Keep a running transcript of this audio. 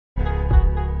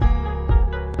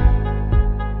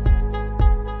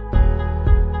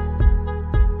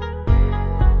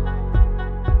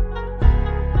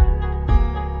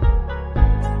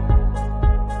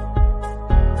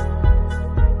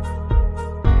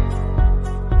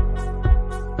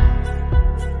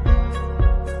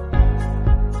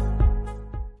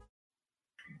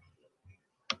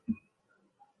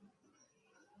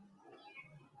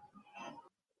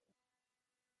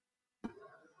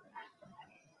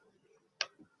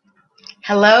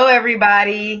Hello,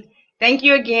 everybody. Thank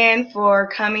you again for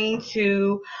coming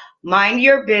to Mind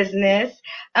Your Business.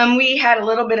 We had a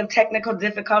little bit of technical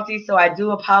difficulty, so I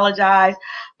do apologize.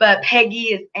 But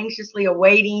Peggy is anxiously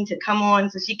awaiting to come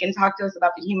on so she can talk to us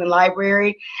about the Human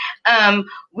Library.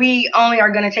 We only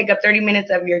are going to take up 30 minutes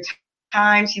of your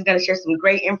time. She's going to share some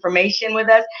great information with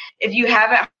us. If you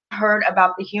haven't heard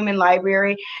about the Human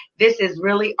Library, this is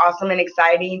really awesome and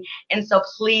exciting. And so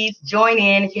please join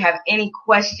in if you have any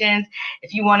questions.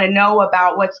 If you want to know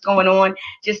about what's going on,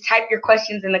 just type your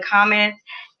questions in the comments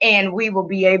and we will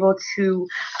be able to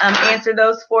answer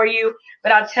those for you.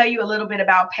 But I'll tell you a little bit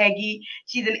about Peggy.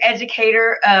 She's an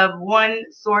educator of one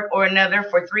sort or another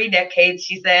for 3 decades,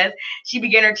 she says. She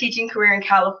began her teaching career in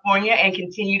California and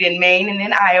continued in Maine and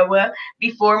then Iowa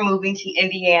before moving to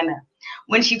Indiana.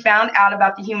 When she found out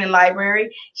about the Human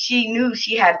Library, she knew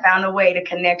she had found a way to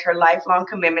connect her lifelong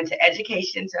commitment to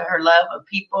education to her love of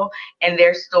people and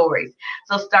their stories.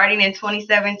 So starting in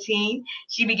 2017,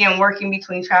 she began working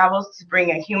between travels to bring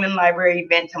a Human Library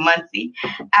event to Muncie.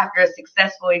 After a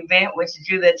successful event, which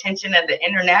drew the attention of the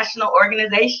international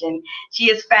organization, she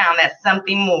has found that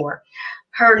something more.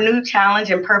 Her new challenge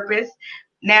and purpose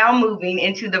now moving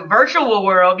into the virtual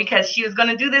world because she was going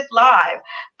to do this live.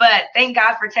 But thank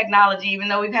God for technology. Even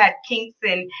though we've had kinks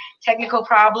and technical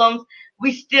problems,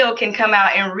 we still can come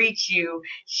out and reach you.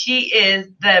 She is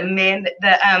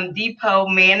the depot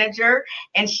manager,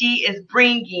 and she is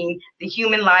bringing the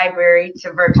Human Library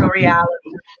to virtual reality.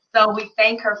 So we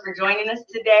thank her for joining us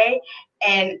today,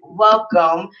 and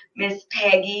welcome Miss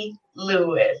Peggy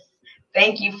Lewis.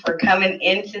 Thank you for coming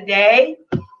in today.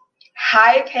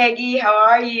 Hi, Peggy. How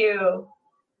are you?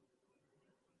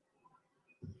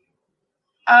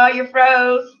 Oh, you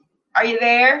froze. Are you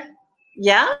there?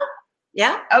 Yeah.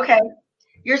 Okay.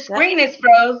 Your screen is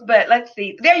froze, but let's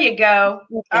see. There you go.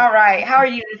 Okay. All right. How are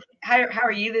you? How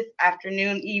are you this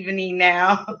afternoon, evening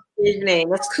now?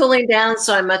 Evening. It's cooling down,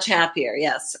 so I'm much happier.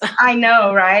 Yes. I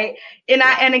know, right?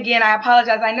 And again, I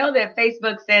apologize. I know that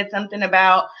Facebook said something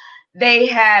about they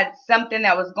had something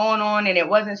that was going on and it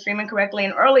wasn't streaming correctly.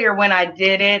 And earlier when I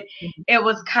did it, it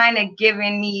was kind of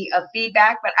giving me a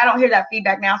feedback, but I don't hear that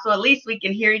feedback now. So at least we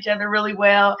can hear each other really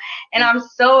well. And I'm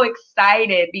so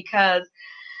excited because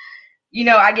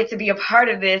I get to be a part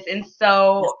of this. And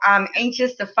so I'm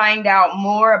anxious to find out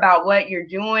more about what you're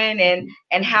doing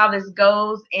and how this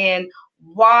goes and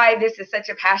why this is such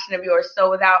a passion of yours. So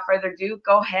without further ado,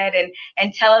 go ahead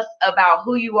and tell us about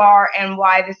who you are and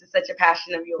why this is such a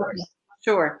passion of yours.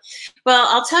 Sure. Well,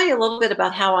 I'll tell you a little bit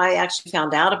about how I actually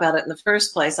found out about it in the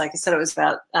first place. Like I said, it was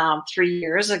about 3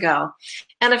 years ago.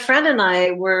 And a friend and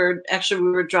I were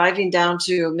driving down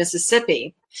to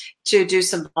Mississippi to do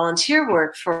some volunteer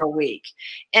work for a week.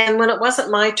 And when it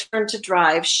wasn't my turn to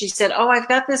drive, she said, "Oh, I've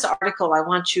got this article I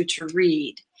want you to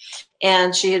read."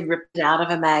 And she had ripped it out of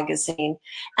a magazine.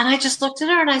 And I just looked at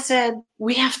her and I said,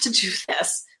 "We have to do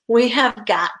this. We have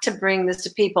got to bring this to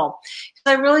people."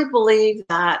 I really believe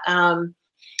that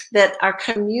that our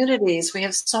communities, we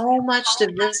have so much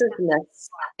divisiveness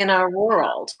in our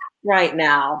world right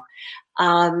now.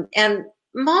 And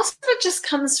most of it just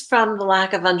comes from the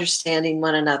lack of understanding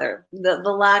one another, the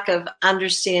lack of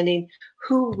understanding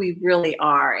who we really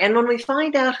are. And when we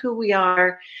find out who we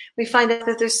are, we find out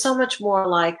that there's so much more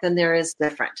alike than there is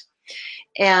different.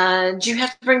 And you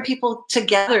have to bring people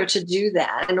together to do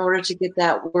that in order to get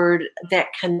that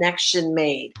connection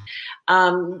made.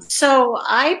 So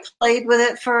I played with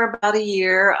it for about a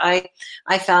year. I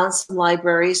found some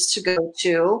libraries to go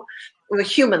to, the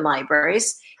human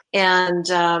libraries, and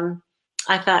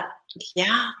I thought,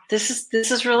 yeah, this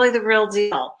is really the real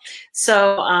deal.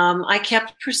 So I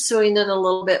kept pursuing it a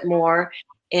little bit more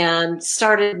and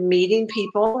started meeting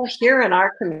people here in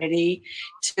our community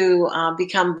to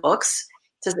become books,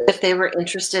 if they were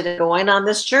interested in going on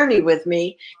this journey with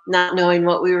me, not knowing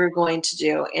what we were going to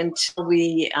do until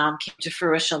we came to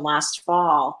fruition last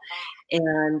fall.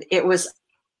 And it was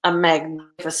a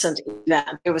magnificent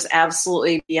event. It was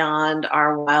absolutely beyond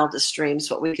our wildest dreams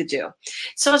what we could do.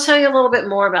 So I'll tell you a little bit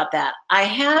more about that. I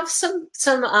have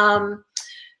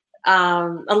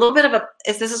a little bit of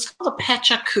this is called a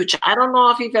Pecha Kucha. I don't know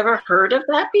if you've ever heard of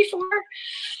that before.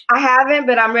 I haven't,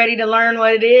 but I'm ready to learn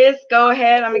what it is. Go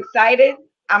ahead. I'm excited.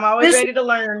 I'm always ready to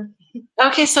learn.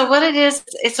 Okay, so what it is,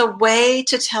 it's a way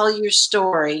to tell your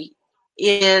story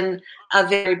in a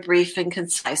very brief and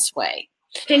concise way.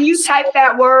 Can you type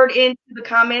that word into the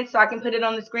comments so I can put it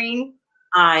on the screen?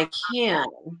 I can,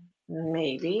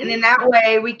 maybe. And then that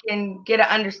way we can get an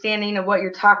understanding of what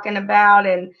you're talking about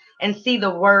and see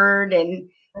the word and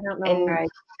I don't know.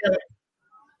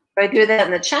 Do I do that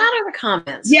in the chat or the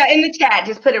comments? Yeah, in the chat.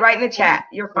 Just put it right in the chat.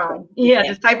 You're fine. Yeah, Okay.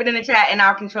 just type it in the chat and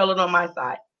I'll control it on my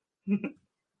side.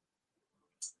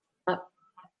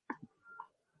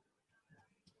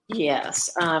 Yes,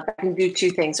 I can do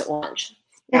two things at once.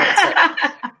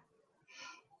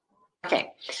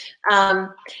 Okay.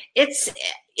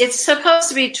 It's supposed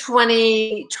to be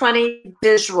 20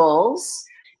 visuals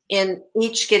in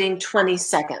each getting 20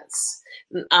 seconds.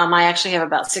 I actually have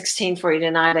about 16 for you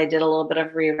tonight. I did a little bit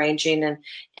of rearranging and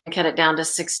cut it down to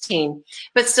 16,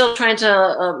 but still trying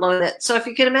to load it. So if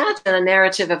you can imagine a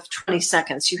narrative of 20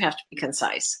 seconds, you have to be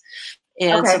concise.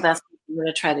 And so that's what I'm going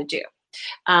to try to do.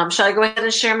 Shall I go ahead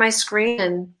and share my screen?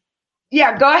 And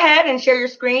yeah, go ahead and share your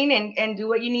screen and do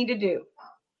what you need to do.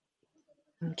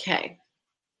 Okay.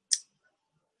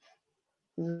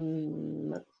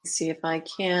 Let's see if I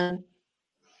can.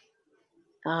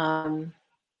 I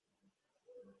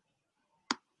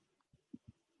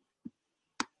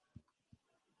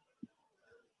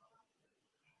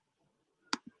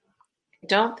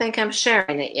don't think I'm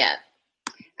sharing it yet.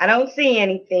 I don't see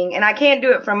anything, and I can't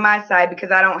do it from my side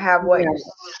because I don't have what you're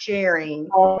sharing.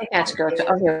 Oh, I have to go to.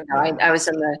 Oh, here we go. I was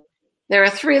in the. There are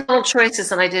 3 little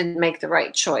choices, and I didn't make the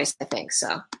right choice. I think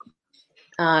so.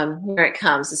 Here it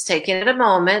comes. It's taking it a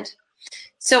moment.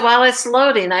 So while it's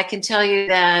loading, I can tell you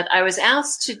that I was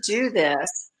asked to do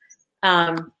this.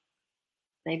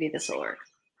 Maybe this will work.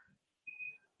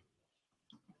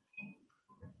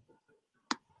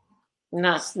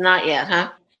 No, it's not yet,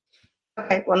 huh?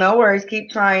 Okay, well, no worries.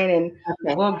 Keep trying, and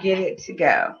we'll get it to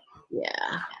go.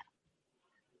 Yeah.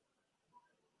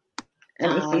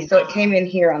 Let me see. So it came in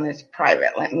here on this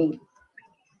private. Let me.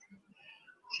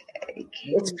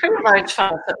 It's pretty large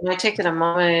file, so it might take it a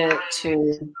moment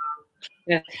to.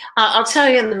 Yeah. I'll tell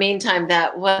you in the meantime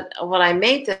that what I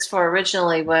made this for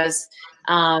originally was,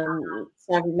 you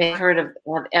may have heard of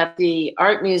at the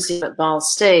Art Museum at Ball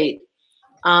State,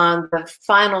 on the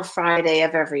final Friday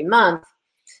of every month,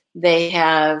 they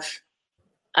have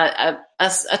a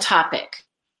topic,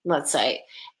 let's say,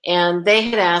 and they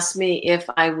had asked me if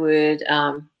I would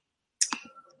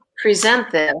present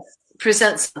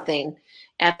something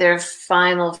at their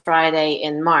final Friday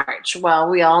in March. Well,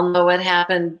 we all know what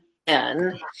happened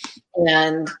then,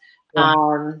 and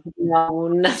no,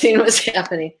 nothing was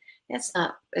happening. It's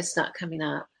not coming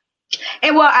up.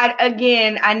 And well,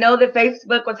 I know that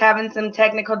Facebook was having some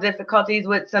technical difficulties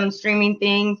with some streaming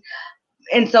things,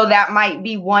 and so that might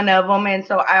be one of them. And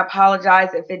so I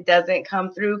apologize if it doesn't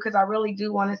come through, because I really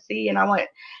do want to see, and I want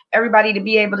everybody to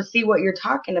be able to see what you're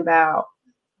talking about.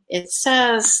 It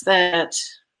says that.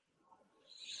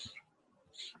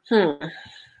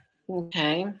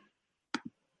 Okay. It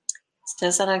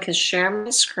says that I can share my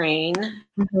screen.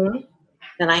 Mm-hmm.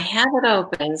 And I have it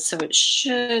open, so it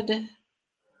should.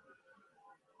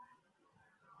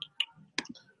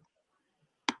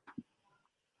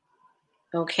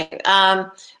 Okay.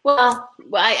 Well,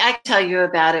 I can tell you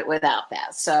about it without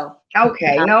that. So.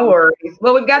 Okay, no worries.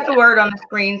 Well, we've got the word on the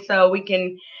screen, so we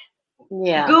can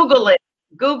Google it.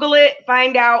 Google it,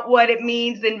 find out what it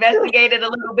means, investigate it a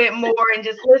little bit more, and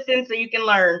just listen so you can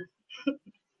learn.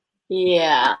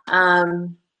 Yeah.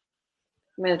 I'm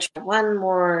going to try one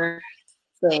more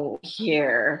thing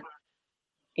here.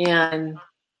 And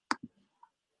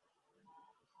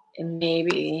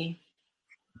maybe.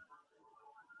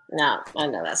 No, I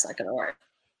know that's not going to work.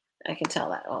 I can tell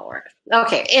that won't work.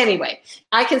 Okay, anyway,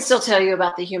 I can still tell you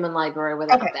about the human library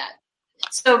without that.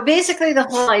 So basically the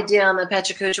whole idea on the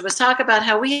PechaKucha was talk about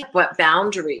how we have what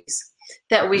boundaries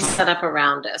that we set up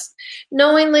around us.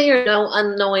 Knowingly or no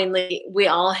unknowingly, we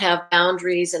all have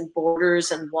boundaries and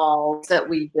borders and walls that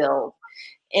we build.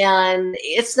 And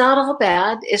it's not all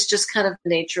bad. It's just kind of the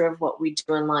nature of what we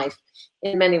do in life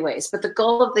in many ways. But the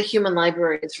goal of the human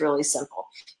library is really simple.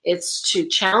 It's to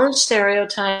challenge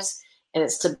stereotypes, and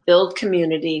it's to build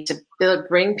community, to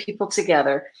bring people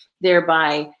together,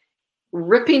 thereby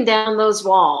ripping down those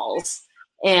walls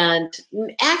and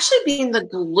actually being the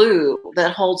glue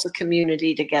that holds the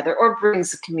community together or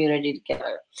brings the community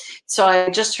together. So I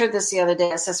just heard this the other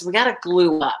day. It says we got to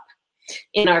glue up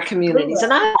in our communities.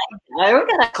 And I like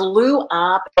we got to glue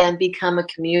up and become a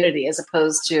community as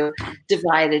opposed to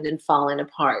divided and falling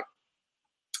apart.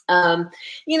 And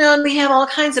we have all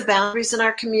kinds of boundaries in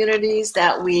our communities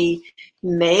that we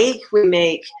make,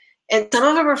 and some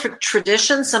of them are for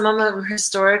tradition, some of them are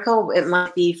historical. It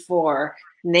might be for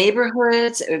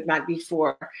neighborhoods, it might be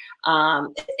for,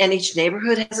 and each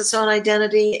neighborhood has its own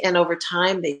identity, and over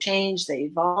time they change, they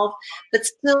evolve, but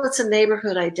still it's a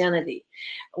neighborhood identity.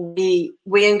 We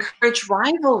encourage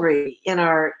rivalry in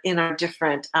our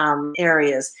different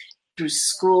areas through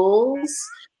schools,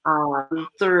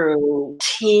 through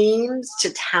teams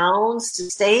to towns to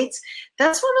states.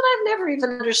 That's one that I've never even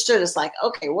understood. It's like,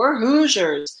 okay, we're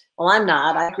Hoosiers. Well, I'm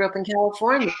not. I grew up in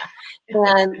California.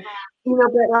 And,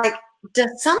 but like,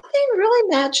 does something really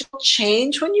magical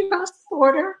change when you cross the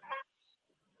border?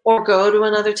 Or go to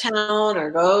another town or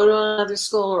go to another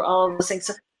school or all of those things.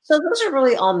 So those are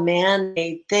really all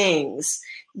man-made things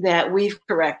that we've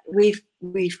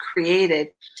created.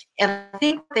 And I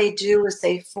think what they do is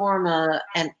they form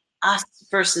an us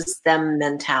versus them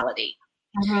mentality,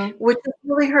 which is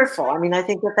really hurtful. I mean, I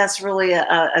think that's really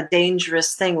a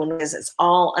dangerous thing because it's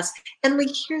all us. And we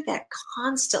hear that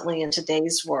constantly in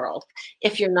today's world.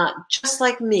 If you're not just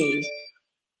like me,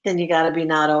 then you got to be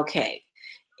not okay.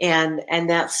 And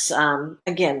that's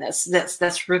again,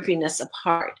 that's ripping us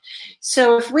apart.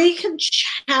 So if we can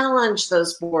challenge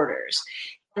those borders,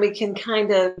 we can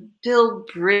kind of build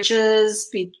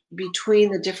bridges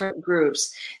between the different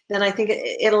groups, then I think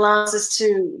it allows us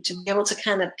to be able to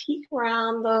kind of peek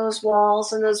around those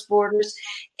walls and those borders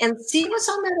and see what's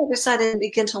on that other side and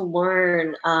begin to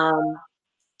learn,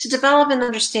 to develop an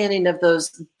understanding of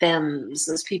those thems,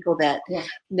 those people that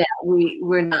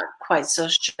we're not quite so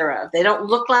sure of. They don't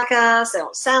look like us, they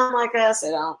don't sound like us,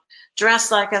 they don't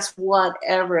dress like us,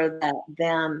 whatever that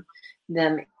them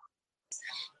is.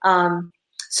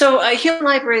 So a human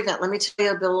library event, let me tell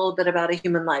you a little bit about a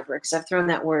human library because I've thrown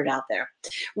that word out there.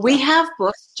 We have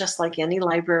books just like any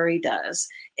library does,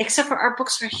 except for our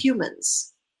books are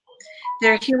humans.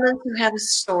 They're humans who have a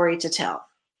story to tell.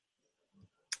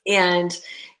 And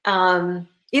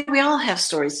we all have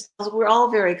stories. We're all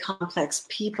very complex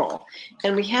people,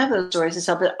 and we have those stories to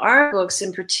tell. But our books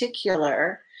in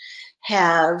particular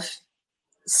have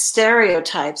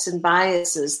stereotypes and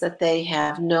biases that they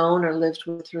have known or lived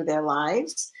with through their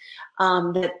lives,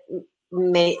 that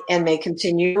may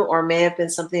continue or may have been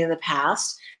something in the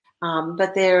past.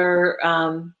 But there's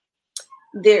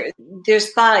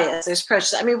bias, there's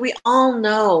prejudice. I mean, we all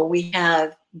know we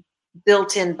have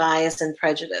built-in bias and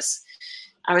prejudice.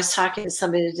 I was talking to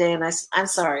somebody today, and I'm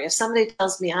sorry, if somebody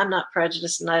tells me I'm not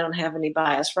prejudiced and I don't have any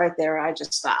bias, right there, I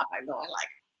just stop. I go like,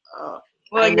 oh,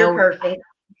 well, you're perfect.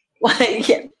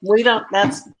 Yeah, we don't.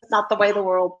 That's not the way the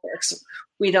world works.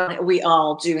 We don't. We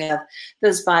all do have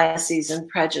those biases and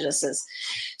prejudices.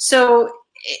 So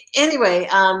anyway,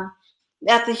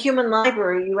 at the Human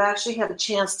Library, you actually have a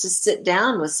chance to sit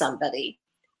down with somebody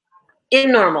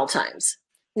in normal times.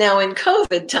 Now, in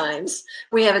COVID times,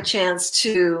 we have a chance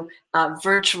to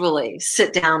virtually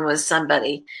sit down with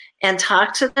somebody and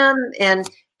talk to them and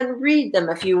read them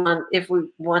if we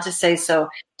want to say so,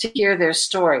 to hear their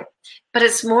story. But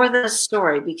it's more than a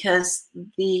story because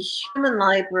the Human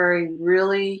Library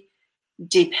really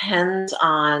depends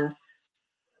on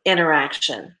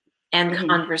interaction and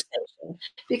conversation.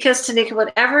 Because, Tanika,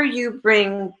 whatever you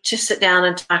bring to sit down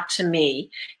and talk to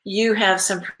me, you have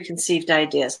some preconceived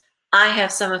ideas. I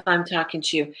have some if I'm talking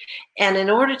to you. And in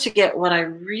order to get what I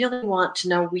really want to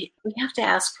know, we have to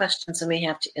ask questions and we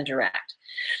have to interact.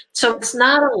 So it's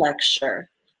not a lecture.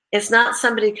 It's not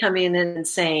somebody coming in and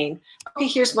saying, okay,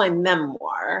 here's my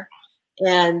memoir,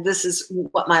 and this is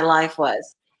what my life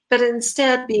was. But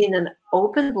instead being an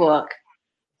open book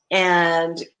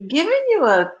and giving you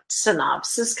a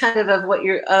synopsis kind of what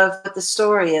the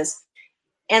story is.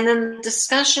 And then the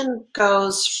discussion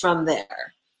goes from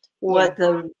there. What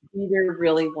the reader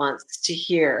really wants to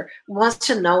hear, wants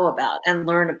to know about and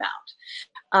learn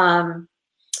about.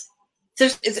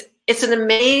 It's an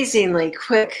amazingly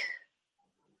quick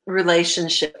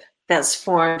relationship that's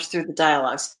formed through the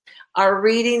dialogues. Our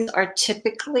readings are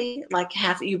typically like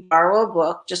you borrow a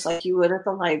book, just like you would at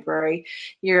the library.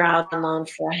 You're out alone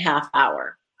for a half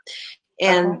hour.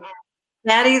 And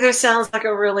that either sounds like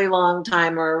a really long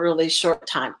time or a really short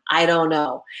time. I don't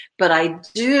know. But I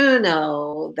do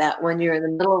know that when you're in the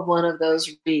middle of one of those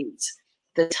reads,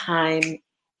 the time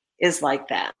is like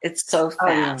that. It's so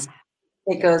fast.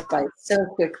 It goes by so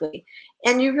quickly.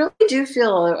 And you really do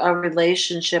feel a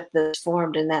relationship that's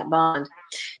formed in that bond.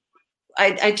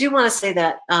 I do want to say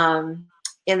that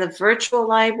in the virtual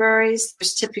libraries,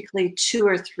 there's typically 2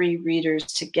 or 3 readers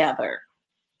together.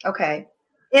 Okay.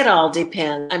 It all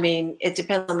depends. I mean, it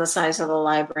depends on the size of the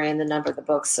library and the number of the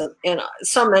books. So,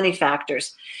 so many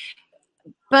factors.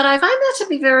 But I find that to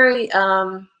be very,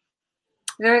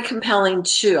 very compelling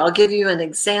too. I'll give you an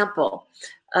example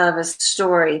of a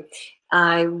story.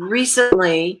 I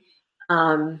recently,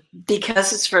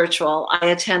 because it's virtual, I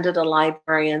attended a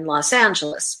library in Los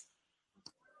Angeles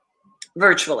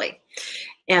virtually.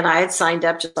 And I had signed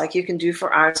up just like you can do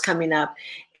for ours coming up,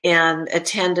 and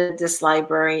attended this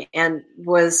library and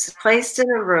was placed in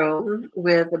a room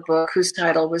with a book whose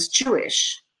title was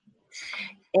Jewish.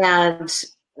 And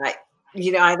I,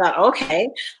 I thought, okay,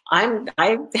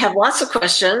 I have lots of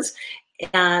questions.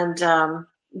 And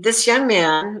this young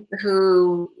man,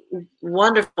 who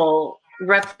wonderful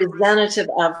representative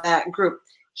of that group,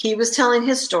 he was telling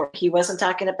his story. He wasn't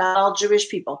talking about all Jewish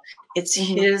people. It's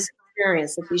his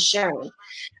experience that he's sharing.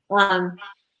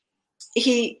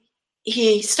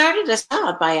 He started us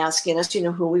out by asking us,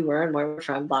 who we were and where we're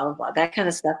from, blah, blah, blah, that kind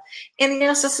of stuff. And he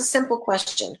asked us a simple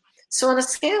question. So on a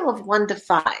scale of 1 to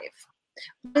 5,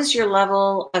 what is your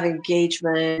level of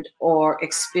engagement or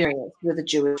experience with a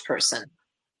Jewish person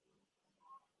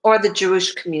or the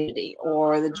Jewish community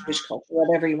or the Jewish culture,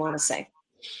 whatever you want to say?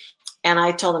 And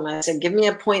I told him, I said, give me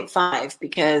a 0.5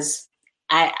 because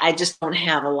I just don't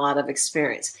have a lot of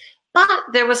experience. But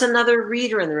there was another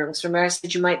reader in the room. So remember, I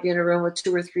said you might be in a room with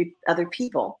 2 or 3 other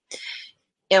people.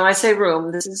 And when I say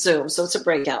room, this is Zoom, so it's a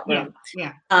breakout room.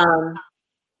 Yeah.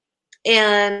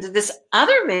 And this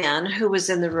other man who was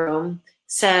in the room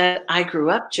said, I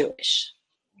grew up Jewish.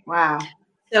 Wow.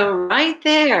 So right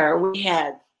there we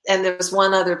had, and there was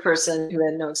one other person who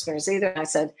had no experience either. And I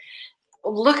said,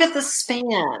 look at the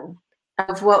span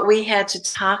of what we had to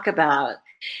talk about.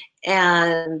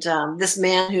 And this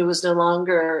man who was no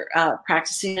longer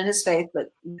practicing in his faith,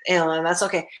 but and that's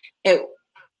okay.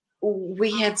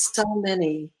 We had so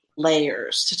many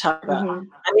layers to talk about.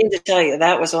 I mean to tell you,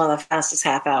 that was one of the fastest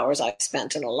half hours I've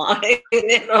spent in a long.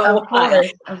 Of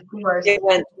course. It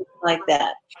went like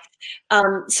that.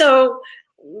 So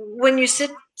when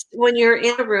you're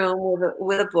in a room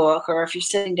with a book, or if you're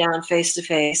sitting down face to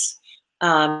face,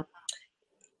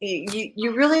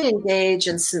 you really engage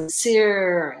in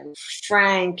sincere and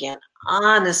frank and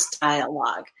honest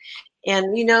dialogue.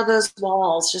 And, those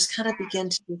walls just kind of begin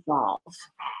to dissolve.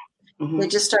 They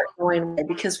just start going away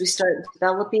because we start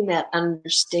developing that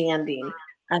understanding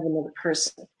of another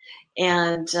person.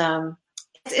 And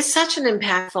it's such an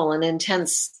impactful and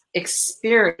intense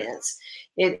experience.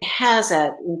 It has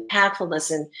that impactfulness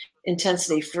and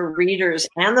intensity for readers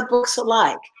and the books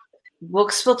alike.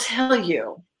 Books will tell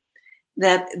you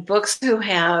that books who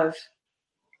have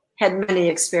had many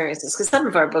experiences, because some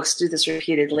of our books do this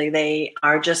repeatedly, they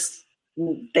are just,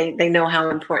 they know how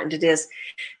important it is.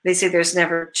 They say there's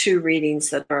never 2 readings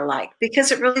that are alike,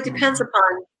 because it really depends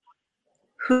upon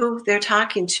who they're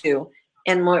talking to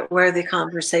and where the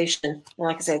conversation,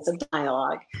 like I say, it's a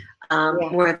dialogue,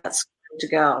 where that's going to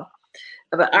go.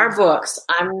 But our books,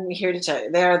 I'm here to tell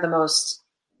you, they are the most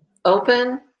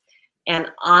open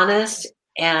and honest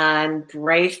and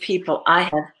brave people I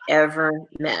have ever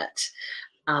met.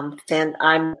 And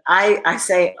I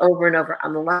say over and over,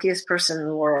 I'm the luckiest person in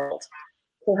the world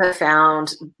who have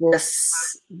found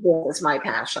this is my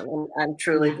passion. I'm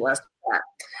truly blessed with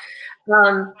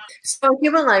that. So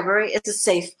Human Library is a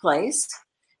safe place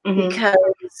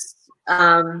because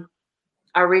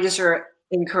our readers are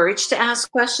encouraged to ask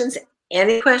questions.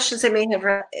 Any questions they may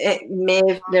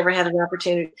have never had an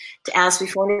opportunity to ask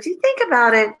before. And if you think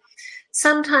about it,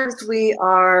 sometimes we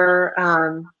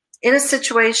are in a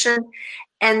situation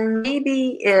and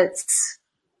maybe it's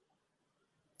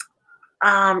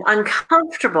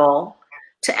uncomfortable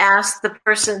to ask the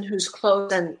person who's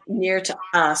close and near to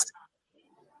us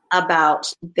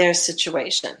about their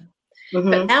situation.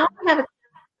 But now I have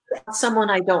someone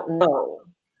I don't know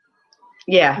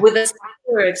with a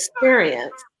similar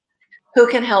experience who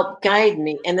can help guide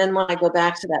me. And then when I go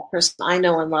back to that person I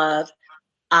know and love,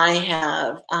 I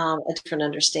have a different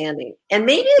understanding. And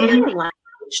maybe a better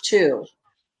language too.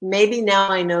 Maybe now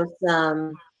I know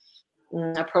some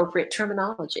appropriate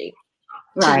terminology.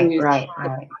 Right.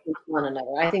 With one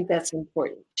another. I think that's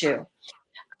important too.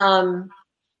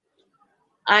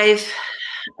 I've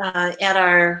at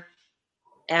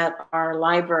our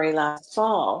library last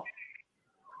fall,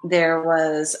 there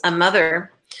was a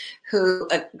mother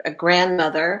a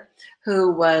grandmother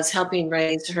who was helping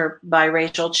raise her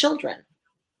biracial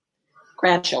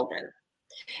grandchildren.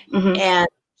 And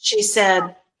she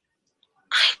said,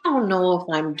 I don't know if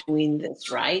I'm doing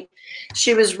this right.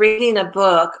 She was reading a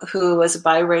book who was a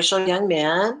biracial young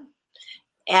man.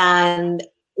 And,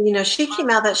 she came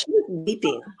out that she was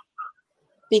weeping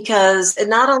because it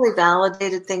not only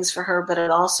validated things for her, but it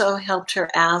also helped her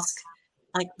ask,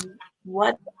 like,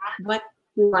 what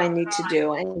do I need to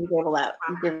do? I need to be able to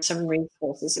give some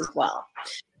resources as well.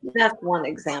 That's one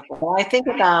example. I think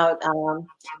about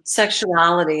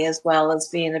sexuality as well as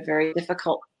being a very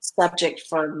difficult subject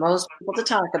for most people to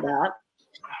talk about.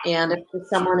 And if there's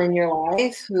someone in your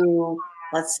life who,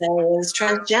 let's say, is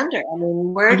transgender, I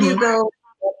mean, where do you go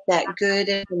with that good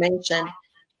information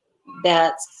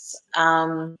that's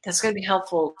going to be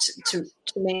helpful to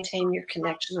maintain your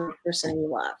connection with the person you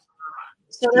love?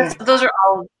 So those are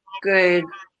all good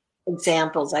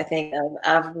examples, I think,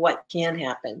 of what can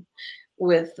happen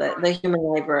with the human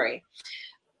library.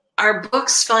 Our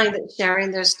books find that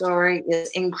sharing their story is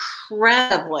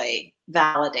incredibly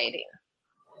validating.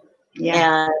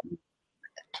 Yeah. And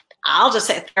I'll just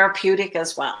say therapeutic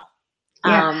as well.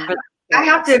 Yeah. I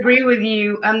have to agree with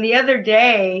you. The other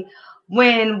day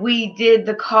when we did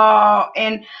the call,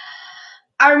 and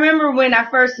I remember when I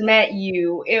first met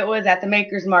you, it was at the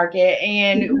Makers Market,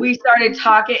 and we started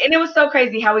talking, and it was so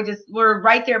crazy how we just were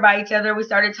right there by each other. We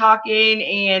started talking,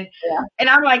 and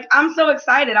I'm like, I'm so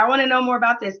excited. I want to know more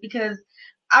about this because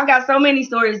I've got so many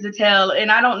stories to tell,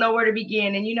 and I don't know where to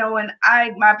begin. And when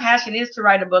my passion is to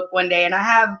write a book one day, and I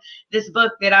have this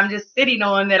book that I'm just sitting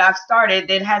on that I've started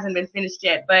that hasn't been finished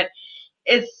yet, but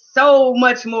it's so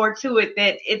much more to it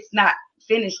that it's not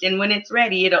finished, and when it's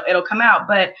ready, it'll come out.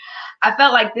 But I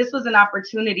felt like this was an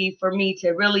opportunity for me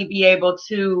to really be able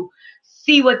to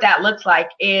see what that looks like.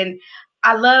 And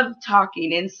I love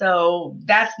talking, and so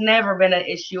that's never been an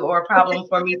issue or a problem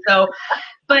for me. So,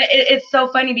 but it's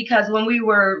so funny because when we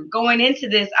were going into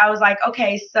this, I was like,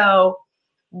 okay, so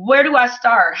where do I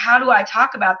start? How do I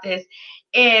talk about this?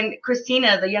 And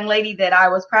Christina, the young lady that I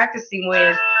was practicing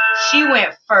with, she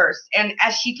went first. And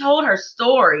as she told her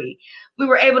story, we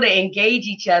were able to engage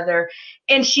each other.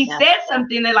 And she said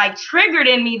something that like triggered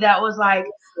in me that was like,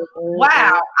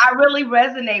 wow, I really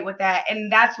resonate with that.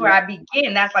 And that's where I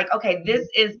begin. That's like, okay, this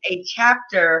is a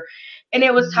chapter. And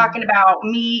it was talking about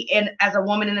me and as a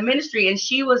woman in the ministry. And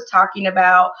she was talking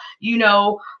about,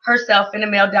 herself in a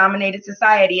male dominated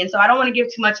society. And so I don't want to give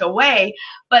too much away,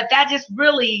 but that just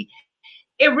really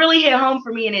hit home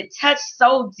for me. And it touched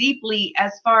so deeply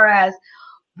as far as,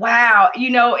 wow,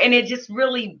 and it just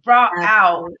really brought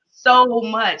out so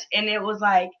much. And it was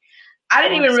like, I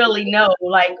didn't even really know,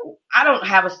 like, I don't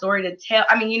have a story to tell.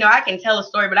 I mean, I can tell a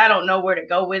story, but I don't know where to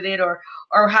go with it or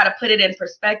how to put it in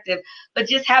perspective. But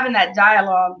just having that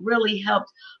dialogue really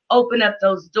helped open up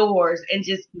those doors and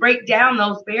just break down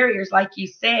those barriers, like you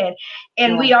said.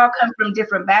 And we all come from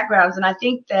different backgrounds. And I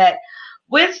think that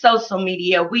with social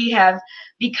media, we have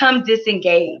become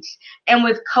disengaged. And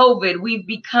with COVID, we've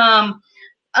become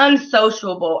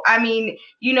unsociable. I mean,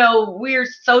 we're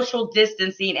social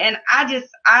distancing, and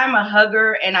I'm a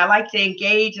hugger, and I like to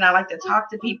engage, and I like to talk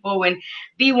to people and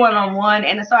be one-on-one.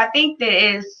 And so I think that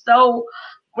it is so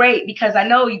great because I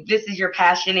know this is your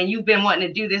passion and you've been wanting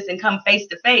to do this and come face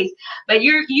to face, but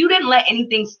you didn't let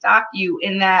anything stop you.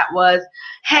 And that was,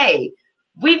 hey,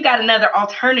 we've got another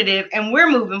alternative and we're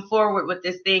moving forward with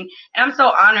this thing. And I'm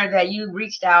so honored that you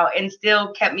reached out and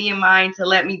still kept me in mind to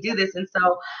let me do this. And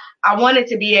so I wanted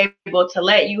to be able to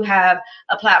let you have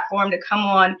a platform to come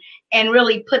on and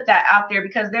really put that out there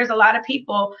because there's a lot of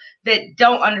people that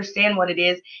don't understand what it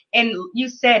is. And you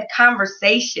said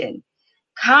conversation.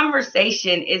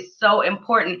 Conversation is so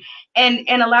important. And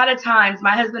a lot of times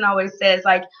my husband always says,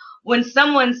 like, when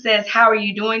someone says, how are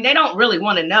you doing? They don't really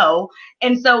want to know.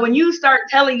 And so when you start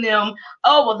telling them,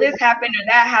 oh, well, this happened or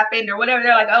that happened or whatever,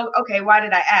 they're like, oh, okay, why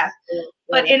did I ask?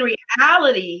 But in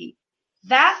reality,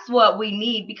 that's what we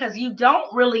need because you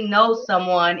don't really know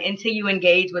someone until you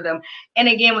engage with them. And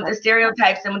again, with the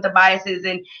stereotypes and with the biases,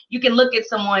 and you can look at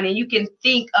someone and you can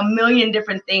think a million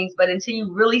different things, but until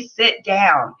you really sit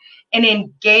down and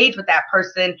engage with that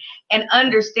person and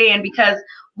understand, because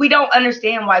we don't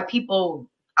understand why people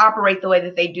operate the way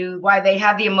that they do, why they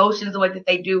have the emotions the way that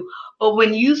they do. But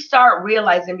when you start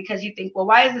realizing, because you think, well,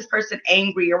 why is this person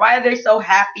angry or why are they so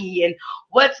happy and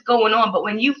what's going on? But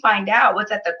when you find out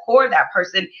what's at the core of that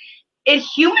person, it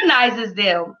humanizes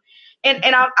them.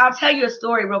 And I'll tell you a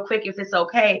story real quick if it's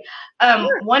okay.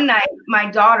 One night,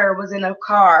 my daughter was in a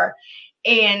car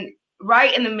and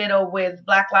right in the middle with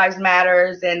Black Lives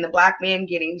Matters and the black men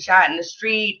getting shot in the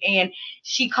street. And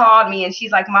she called me and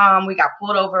she's like, Mom, we got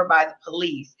pulled over by the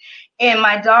police. And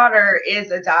my daughter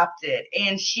is adopted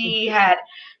and she had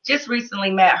just recently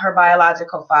met her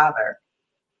biological father.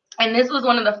 And this was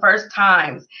one of the first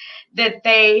times that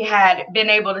they had been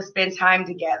able to spend time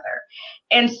together.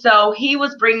 And so he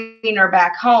was bringing her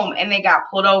back home and they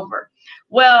got pulled over.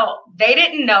 Well, they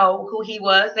didn't know who he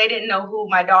was. They didn't know who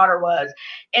my daughter was.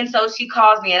 And so she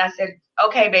calls me and I said,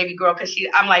 okay, baby girl, because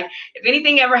I'm like, if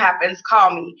anything ever happens,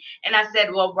 call me. And I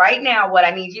said, well, right now, what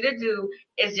I need you to do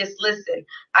is just listen.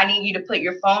 I need you to put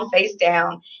your phone face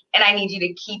down and I need you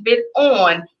to keep it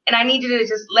on. And I need you to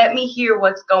just let me hear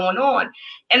what's going on.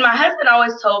 And my husband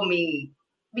always told me,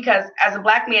 because as a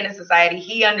black man in society,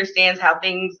 he understands how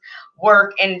things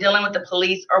work and dealing with the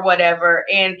police or whatever.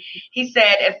 And he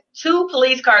said, if 2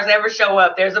 police cars ever show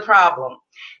up, there's a problem.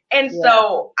 And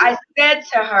so I said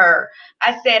to her,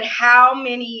 I said, how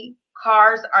many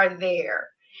cars are there?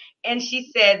 And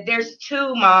she said, there's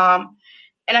 2, Mom.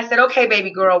 And I said, okay,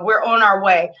 baby girl, we're on our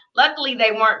way. Luckily,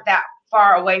 they weren't that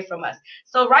far away from us.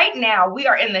 So right now, we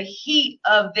are in the heat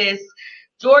of this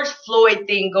George Floyd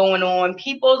thing going on.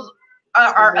 People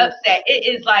are upset. It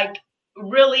is like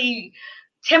really,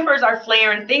 tempers are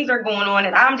flaring, things are going on.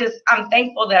 And I'm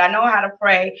thankful that I know how to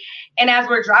pray. And as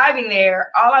we're driving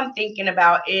there, all I'm thinking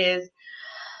about is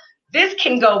this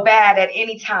can go bad at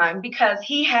any time, because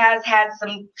he has had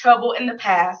some trouble in the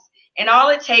past. And all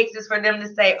it takes is for them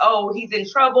to say, oh, he's in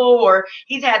trouble, or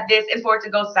he's had this, and for it to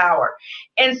go sour.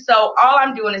 And so all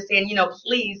I'm doing is saying,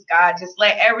 please, God, just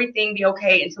let everything be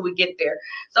okay until we get there.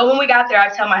 So when we got there, I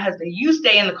tell my husband, you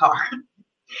stay in the car.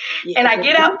 And I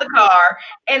get out the car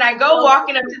and I go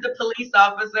walking up to the police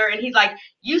officer, and he's like,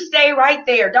 you stay right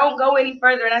there. Don't go any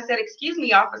further. And I said, excuse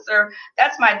me, officer,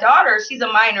 that's my daughter. She's a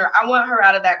minor. I want her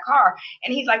out of that car.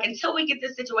 And he's like, until we get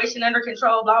this situation under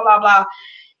control, blah, blah, blah.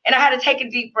 And I had to take a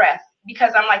deep breath,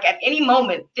 because I'm like, at any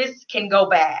moment, this can go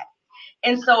bad.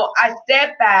 And so I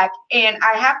stepped back, and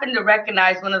I happened to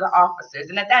recognize one of the officers.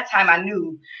 And at that time, I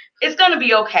knew it's going to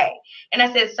be okay. And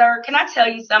I said, sir, can I tell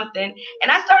you something?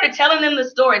 And I started telling them the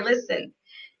story. Listen,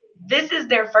 this is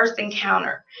their first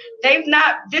encounter.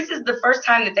 This is the first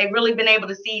time that they've really been able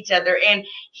to see each other. And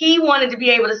he wanted to be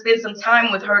able to spend some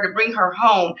time with her, to bring her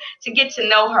home, to get to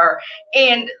know her.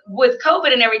 And with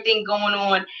COVID and everything going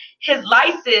on, his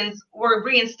license were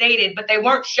reinstated, but they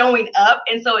weren't showing up.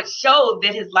 And so it showed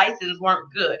that his license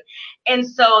weren't good. And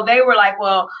so they were like,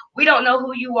 well, we don't know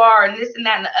who you are, and this and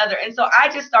that and the other. And so I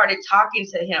just started talking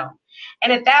to him.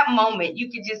 And at that moment,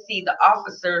 you could just see the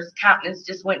officer's countenance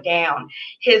just went down.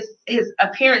 His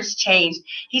appearance changed.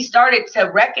 He started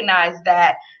to recognize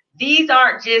that these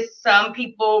aren't just some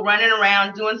people running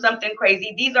around doing something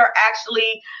crazy. These are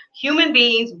actually human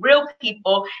beings, real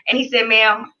people. And he said,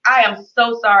 ma'am, I am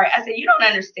so sorry. I said, you don't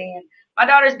understand. My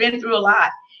daughter's been through a lot.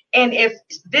 And if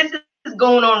this is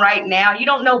going on right now, you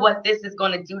don't know what this is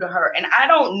going to do to her. And I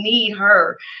don't need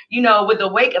her, with the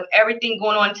wake of everything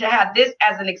going on, to have this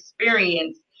as an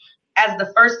experience as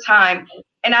the first time.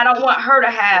 And I don't want her to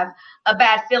have a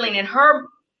bad feeling in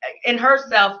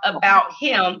herself about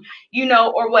him,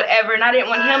 or whatever. And I didn't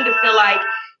want him to feel like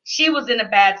she was in a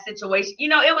bad situation.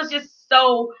 It was just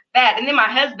so bad. And then my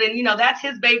husband, that's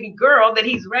his baby girl that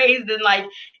he's raised,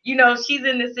 and she's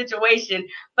in this situation.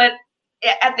 But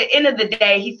at the end of the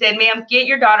day, he said, ma'am, get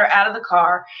your daughter out of the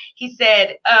car. He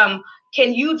said,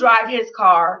 can you drive his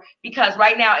car? Because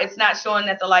right now it's not showing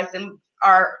that the license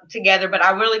are together, but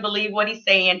I really believe what he's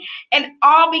saying. And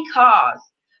all because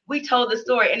we told the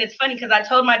story. And it's funny, because I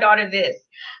told my daughter this.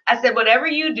 I said, whatever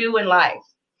you do in life,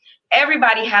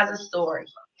 everybody has a story.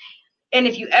 And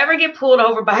if you ever get pulled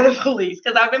over by the police,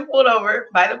 because I've been pulled over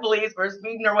by the police for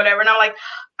speeding or whatever, and I'm like,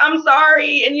 I'm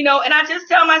sorry. And, and I just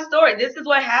tell my story. This is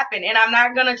what happened. And I'm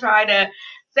not going to try to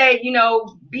say,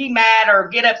 be mad or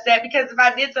get upset, because if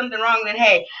I did something wrong, then,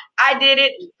 hey, I did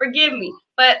it. Forgive me.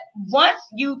 But once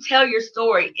you tell your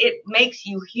story, it makes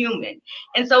you human.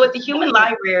 And so with the Human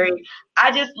Library,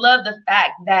 I just love the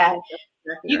fact that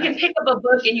you can pick up a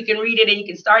book and you can read it and you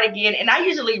can start again. And I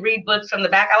usually read books from the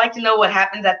back. I like to know what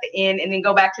happens at the end and then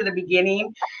go back to the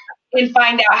beginning and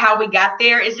find out how we got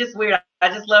there. It's just weird. I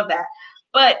just love that.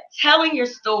 But telling your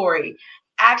story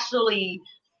actually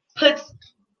puts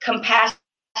compassion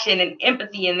and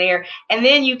empathy in there, and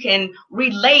then you can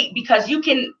relate, because you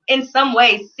can in some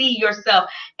way see yourself.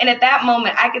 And at that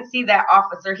moment, I could see that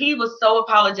officer. He was so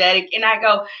apologetic, and I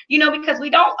go, because we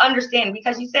don't understand,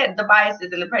 because you said the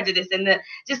biases and the prejudice and the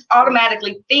just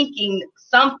automatically thinking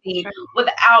something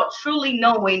without truly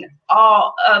knowing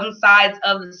all sides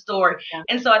of the story.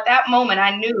 And so at that moment,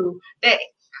 I knew that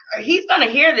he's going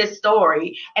to hear this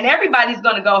story and everybody's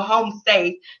going to go home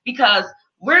safe, because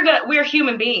we're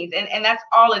human beings, and that's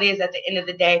all it is at the end of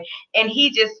the day. And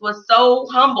he just was so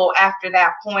humble after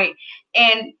that point,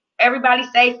 and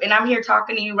everybody's safe, and I'm here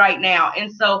talking to you right now.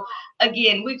 And so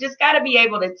again, we just got to be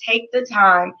able to take the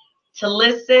time to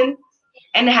listen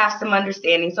and to have some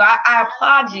understanding. So I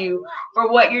applaud you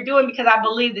for what you're doing, because I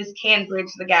believe this can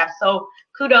bridge the gap. So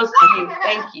kudos to you.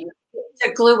 Thank you.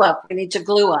 To glue up. We need to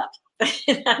glue up.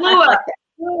 Glue up.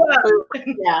 Glue up.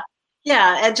 Yeah.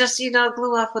 Yeah, and just,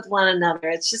 glue up with one another.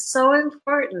 It's just so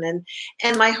important.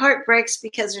 And my heart breaks,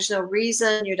 because there's no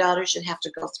reason your daughter should have to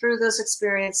go through those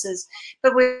experiences.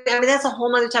 But that's a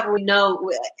whole other topic. We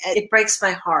know it breaks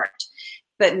my heart.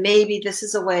 But maybe this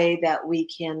is a way that we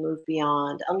can move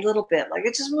beyond a little bit.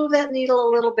 Just move that needle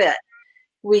a little bit.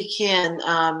 We can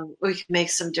make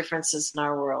some differences in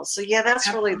our world. So yeah,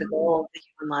 that's really the goal of the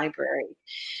Human Library.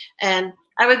 And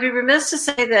I would be remiss to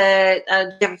say that,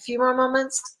 do you have a few more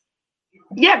moments?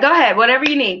 Yeah, go ahead. Whatever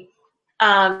you need.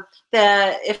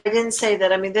 That if I didn't say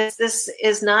that, I mean, this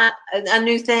is not a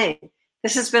new thing.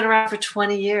 This has been around for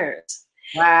 20 years.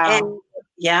 Wow. And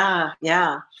yeah.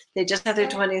 They just had their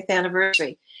 20th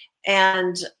anniversary.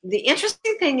 And the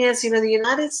interesting thing is, the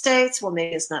United States, well,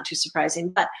 maybe it's not too surprising,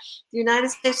 but the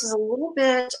United States is a little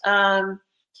bit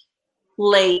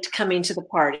late coming to the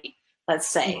party, let's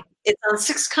say. It's on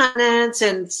 6 continents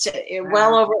and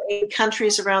well over 8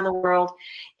 countries around the world.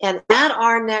 And at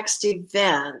our next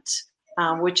event,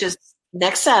 which is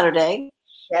next Saturday,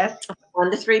 yes,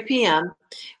 1 to 3 p.m.,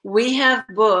 we have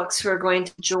books who are going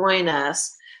to join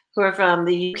us who are from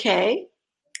the UK.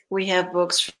 We have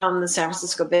books from the San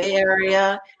Francisco Bay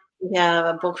Area. We have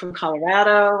a book from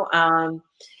Colorado,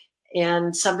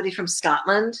 and somebody from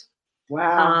Scotland.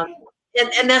 Wow.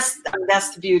 And that's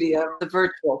the beauty of the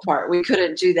virtual part. We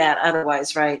couldn't do that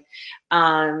otherwise, right?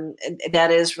 That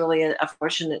is really a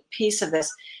fortunate piece of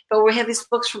this. But we have these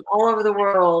books from all over the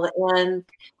world, and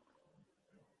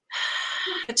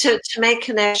to make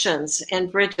connections and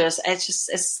bridges,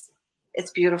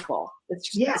 it's beautiful.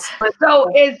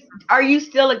 So are you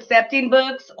still accepting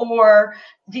books, or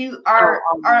are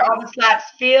all the slots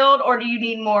filled, or do you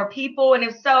need more people? And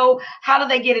if so, how do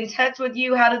they get in touch with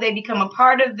you? How do they become a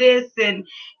part of this and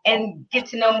get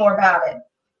to know more about it?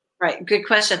 Right. Good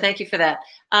question. Thank you for that.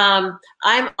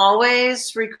 I'm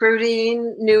always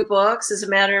recruiting new books. As a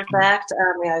matter of fact,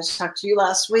 I just talked to you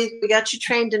last week. We got you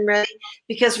trained and ready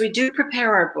because we do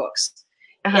prepare our books.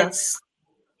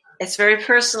 It's very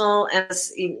personal, and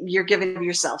you're giving of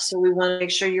yourself. So we want to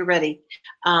make sure you're ready.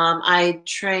 I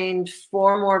trained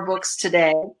 4 more books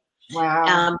today.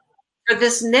 Wow. For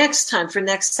this next time, for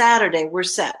next Saturday, we're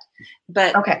set.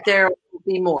 But there will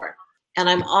be more. And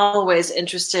I'm always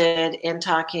interested in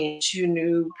talking to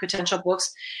new potential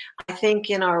books. I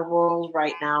think in our world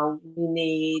right now, we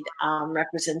need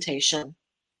representation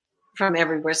from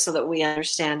everywhere so that we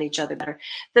understand each other better.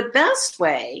 The best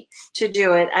way to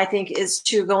do it, I think, is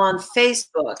to go on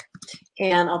Facebook,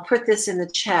 and I'll put this in the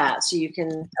chat so you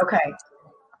can.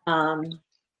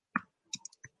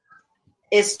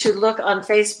 Is to look on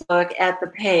Facebook at the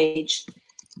page,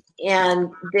 and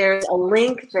there's a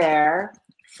link there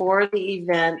for the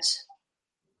event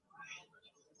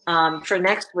for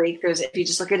next week. If you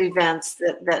just look at events,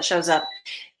 that shows up.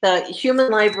 The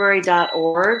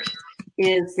humanlibrary.org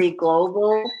is the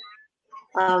global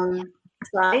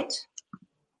site,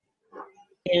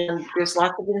 and there's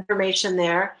lots of information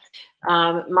there.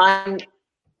 My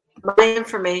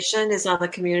information is on the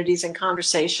communities and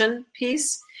conversation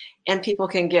piece, and people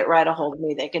can get right a hold of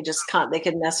me. They can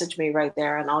message me right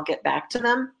there, and I'll get back to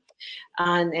them.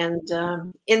 And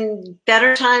in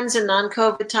better times and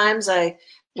non-COVID times, I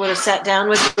would have sat down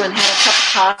with you and had a cup of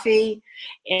coffee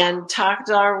and talked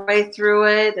our way through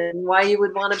it and why you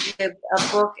would want to be a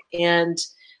book. And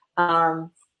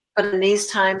but in these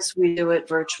times, we do it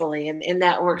virtually, and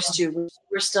that works too.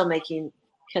 We're still making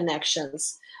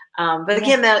connections. But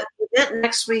again, that event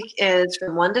next week is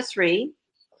from 1 to 3.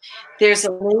 There's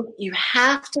a link. You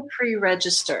have to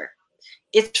pre-register.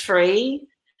 It's free.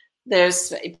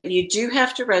 You do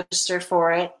have to register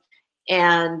for it,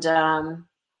 and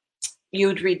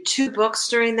you'd read 2 books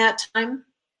during that time,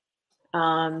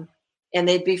 and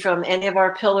they'd be from any of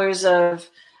our pillars of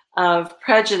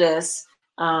prejudice.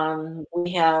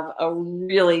 We have a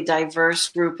really diverse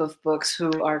group of books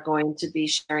who are going to be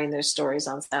sharing their stories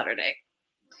on Saturday.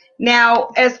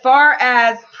 Now, as far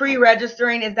as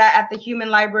pre-registering, is that at the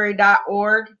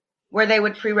humanlibrary.org where they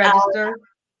would pre-register?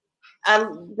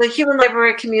 The Human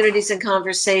Library Communities and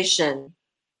Conversation.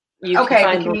 You can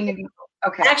find the community.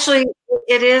 Okay. Actually,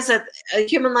 it is at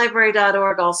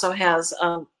humanlibrary.org also has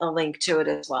a link to it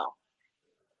as well.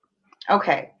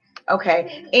 Okay.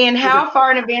 And how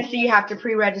far in advance do you have to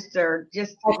pre-register?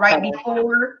 Just right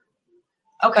before?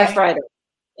 Okay. By Friday.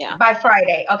 Yeah. By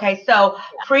Friday. Okay. So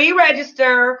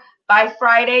pre-register by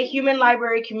Friday, Human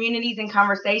Library Communities and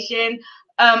Conversation,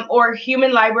 or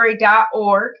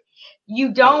humanlibrary.org.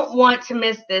 You don't want to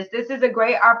miss this. This is a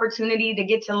great opportunity to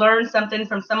get to learn something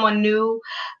from someone new,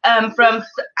 from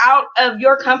out of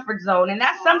your comfort zone. And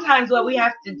that's sometimes what we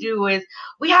have to do is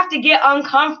we have to get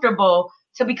uncomfortable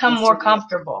to become more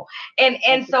comfortable.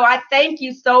 And so I thank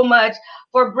you so much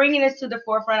for bringing this to the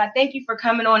forefront. I thank you for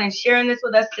coming on and sharing this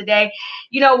with us today.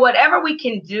 Whatever we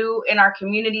can do in our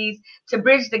communities to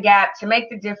bridge the gap, to make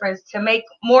the difference, to make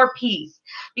more peace.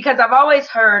 Because I've always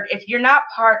heard, if you're not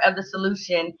part of the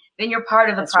solution, then you're part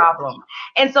of the problem. Right.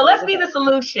 And so let's be the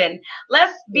solution.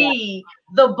 Let's be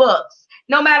the books.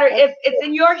 No matter if it's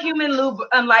in your human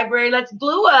library, let's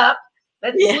glue up.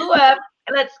 Let's glue up.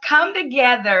 let's come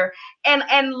together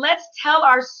and let's tell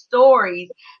our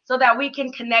stories so that we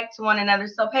can connect to one another.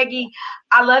 So Peggy,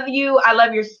 I love you. I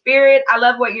love your spirit. I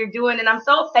love what you're doing. And I'm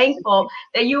so thankful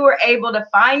that you were able to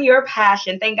find your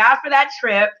passion. Thank God for that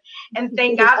trip. And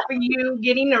thank God for you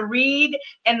getting to read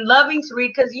and loving to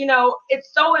read, because, you know,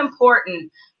 it's so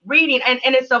important. Reading, and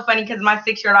it's so funny because my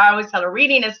 6-year-old, I always tell her,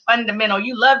 reading is fundamental.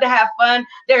 You love to have fun.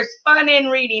 There's fun in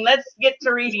reading. Let's get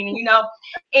to reading, you know.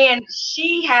 And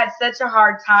she had such a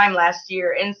hard time last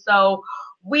year. And so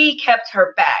we kept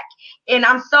her back. And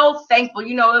I'm so thankful.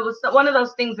 You know, it was one of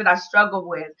those things that I struggled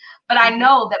with. But I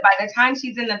know that by the time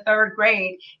she's in the 3rd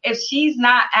grade, if she's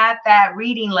not at that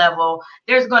reading level,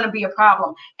 there's going to be a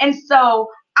problem. And so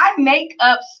I make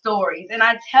up stories and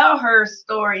I tell her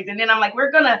stories. And then I'm like,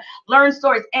 we're going to learn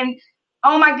stories. And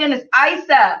oh my goodness,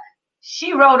 Isa,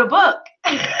 she wrote a book.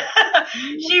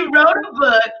 She wrote a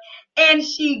book and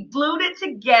she glued it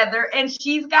together, and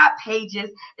she's got pages.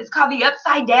 It's called the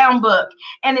Upside Down book.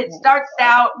 And it starts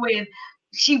out with,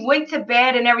 she went to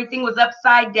bed and everything was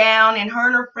upside down, and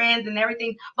her friends and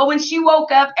everything. But when she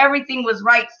woke up, everything was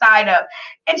right side up.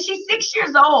 And she's 6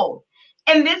 years old.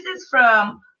 And this is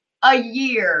from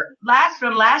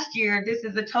last year. This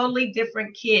is a totally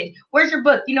different kid. Where's your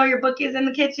book? You know, your book is in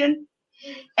the kitchen.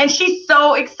 And she's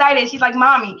so excited. She's like,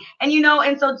 Mommy. And, you know,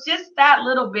 and so just that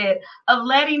little bit of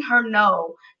letting her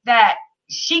know that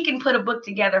she can put a book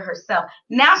together herself.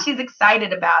 Now she's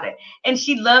excited about it. And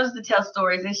she loves to tell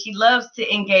stories and she loves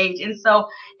to engage. And so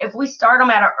if we start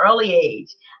them at an early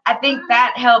age, I think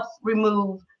that helps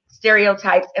remove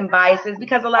stereotypes and biases,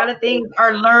 because a lot of things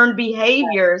are learned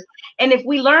behaviors. And if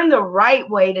we learn the right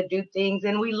way to do things,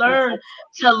 and we learn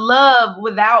to love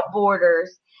without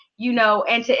borders, you know,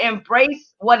 and to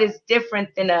embrace what is different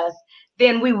than us,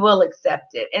 then we will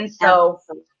accept it. And so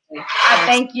I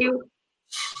thank you.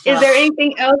 Is there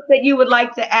anything else that you would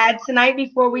like to add tonight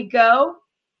before we go?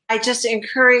 I just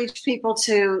encourage people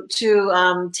to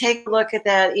take a look at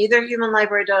that, either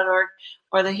humanlibrary.org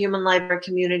or the Human Library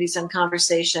Communities and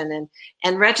Conversation,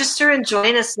 and register and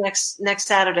join us next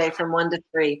Saturday from 1 to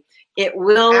 3. It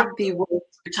will be worth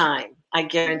your time. I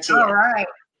guarantee it. All right.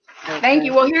 Okay. Thank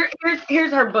you. Well,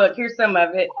 here's her book. Here's some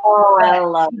of it. Oh, I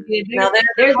love it. Now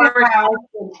there's her house,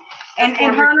 and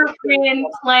her and her friend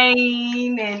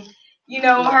playing, and you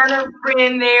know, her and her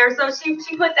friend there. So she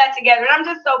put that together, and I'm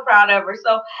just so proud of her.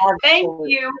 So thank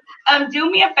you.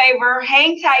 Do me a favor,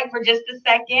 hang tight for just a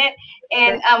second,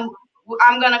 and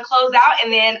I'm going to close out,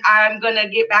 and then I'm going to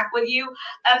get back with you.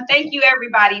 Thank you,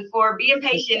 everybody, for being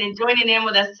patient and joining in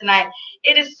with us tonight.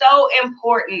 It is so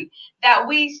important that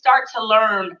we start to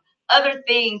learn other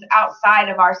things outside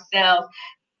of ourselves.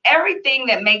 Everything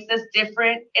that makes us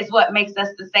different is what makes us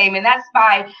the same. And that's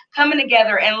by coming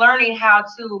together and learning how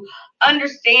to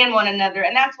understand one another.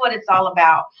 And that's what it's all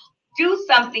about. Do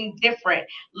something different.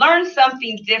 Learn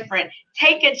something different.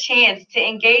 Take a chance to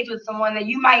engage with someone that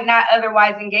you might not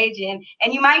otherwise engage in.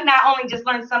 And you might not only just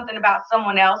learn something about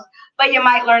someone else, but you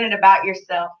might learn it about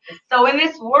yourself. So in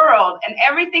this world and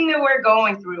everything that we're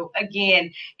going through, again,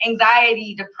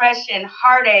 anxiety, depression,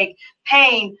 heartache,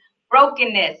 pain,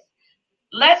 brokenness,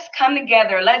 let's come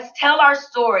together. Let's tell our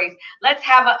stories. Let's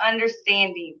have an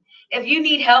understanding. If you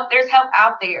need help, there's help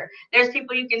out there. There's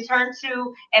people you can turn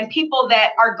to, and people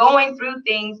that are going through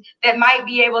things that might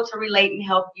be able to relate and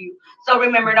help you. So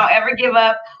remember, don't ever give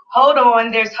up. Hold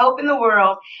on. There's hope in the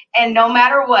world. And no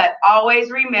matter what,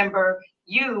 always remember,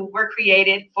 you were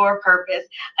created for a purpose.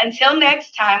 Until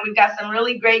next time, we've got some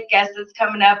really great guests that's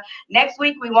coming up. Next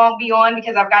week, we won't be on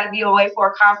because I've got to be away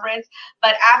for a conference.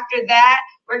 But after that,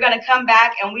 we're going to come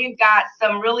back, and we've got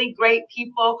some really great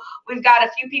people. We've got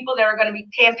a few people that are going to be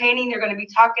campaigning. They're going to be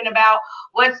talking about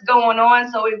what's going on.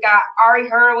 So we've got Ari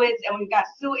Hurwitz, and we've got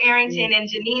Sue Arrington and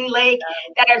Janine Lake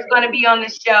that is going to be on the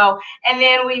show. And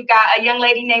then we've got a young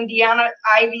lady named Deanna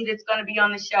Ivy that's going to be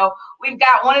on the show. We've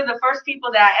got one of the first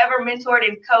people that I ever mentored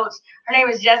and coached. Her name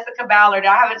is Jessica Ballard.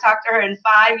 I haven't talked to her in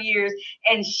 5 years,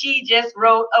 and she just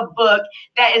wrote a book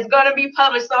that is going to be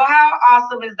published. So how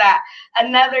awesome is that?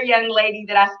 Another young lady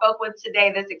that I spoke with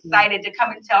today that's excited to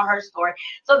come and tell her story.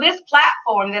 So this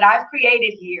platform that I've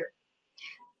created here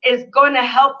is going to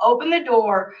help open the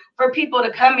door for people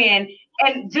to come in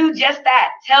and do just that,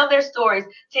 tell their stories,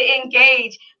 to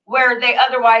engage where they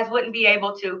otherwise wouldn't be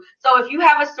able to. So if you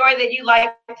have a story that you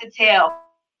like to tell,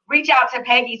 reach out to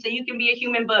Peggy so you can be a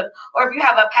human book. Or if you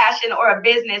have a passion or a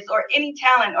business or any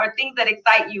talent or things that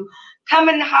excite you, come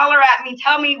and holler at me.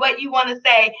 Tell me what you want to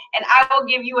say, and I will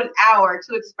give you an hour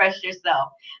to express yourself.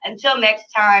 Until next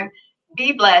time,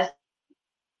 be blessed.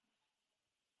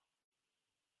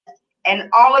 And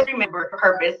always remember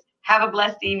purpose. Have a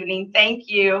blessed evening. Thank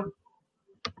you.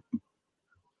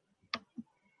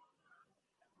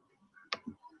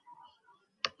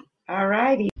 All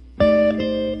righty.